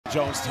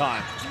Jones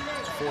time.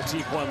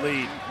 14-point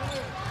lead.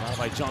 Down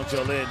by Jung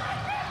Lin.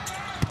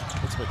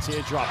 It's a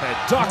teardrop,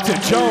 and Dr.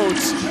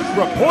 Jones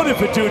reported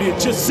for duty and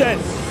just said,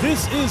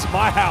 "This is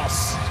my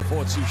house."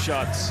 4-2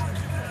 shots.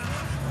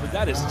 But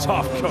that is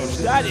tough, coach.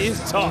 That is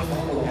tough.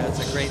 Yeah,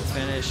 it's a great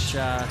finish.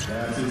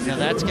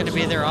 That's going to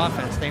be their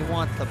offense. They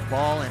want the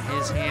ball in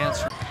his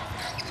hands.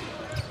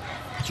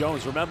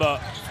 Jones, remember,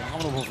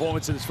 phenomenal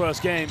performance in his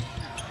first game.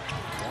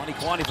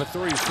 Kwani for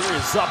three. Three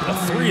is up, and a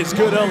three is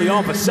good early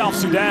on for South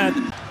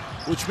Sudan,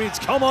 which means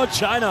come on,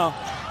 China.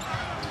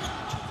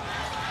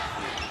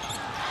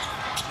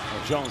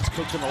 Well, Jones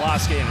cooked in the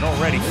last game and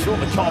already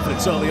showing the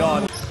confidence early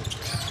on.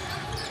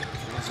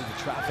 He's into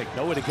traffic,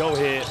 nowhere to go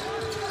here.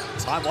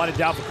 Time winding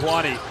down for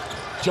Kwani.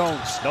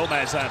 Jones, no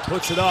man's land,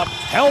 puts it up.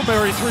 Hail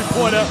Mary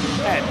three-pointer,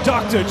 and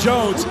Dr.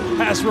 Jones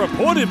has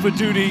reported for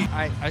duty.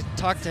 I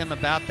talked to him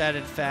about that,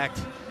 in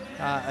fact.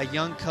 A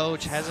young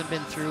coach, hasn't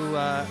been through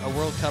a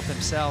World Cup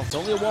himself. It's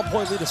only a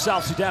 1-point lead to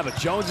South Sudan, but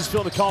Jones is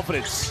feeling the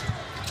confidence.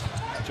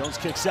 Jones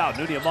kicks out.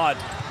 Nuni Ahmad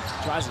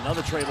tries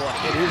another trade ball.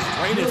 It is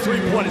raining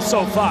three-pointers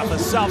so far for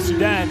South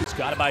Sudan. It's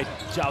got it by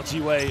Zhao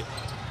Jiwei.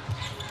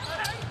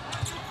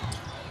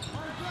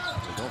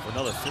 They're going for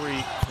another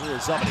three. Three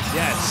is up, and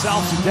again,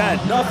 South Sudan,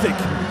 nothing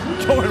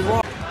going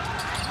wrong.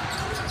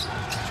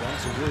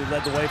 Jones has really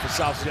led the way for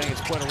South Sudan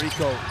against Puerto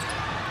Rico.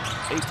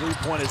 8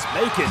 three-pointers,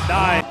 make it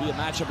 9. Be a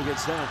matchup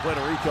against them in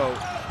Puerto Rico.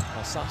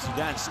 South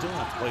Sudan still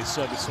have to play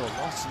Serbia, so a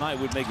loss tonight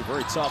would make it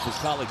very tough as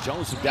Carlik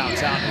Jones from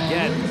downtown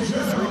again.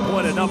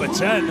 Three-pointer number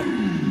 10.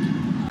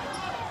 And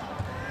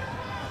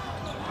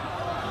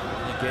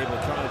Gable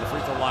trying to the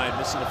free throw line,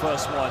 missing the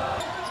first one.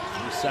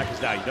 3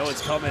 seconds now, you know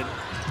it's coming.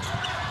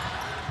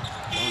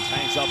 Jones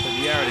hangs up in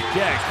the air, and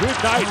again, good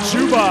night,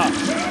 Juba.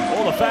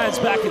 All the fans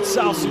back in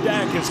South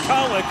Sudan because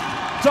Carlik,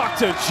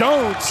 Dr.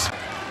 Jones.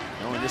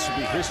 Knowing this will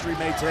be history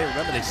made today.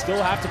 Remember, they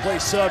still have to play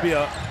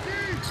Serbia.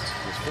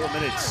 There's 4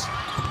 minutes.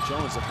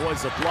 Jones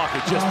avoids the block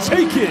and just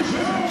take it.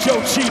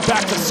 Joe Chi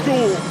back to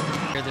school.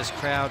 Hear this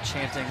crowd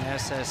chanting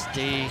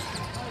SSD.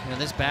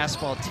 This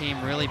basketball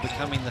team really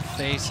becoming the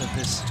face of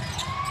this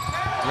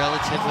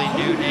relatively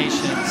new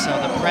nation. So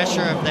the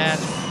pressure of that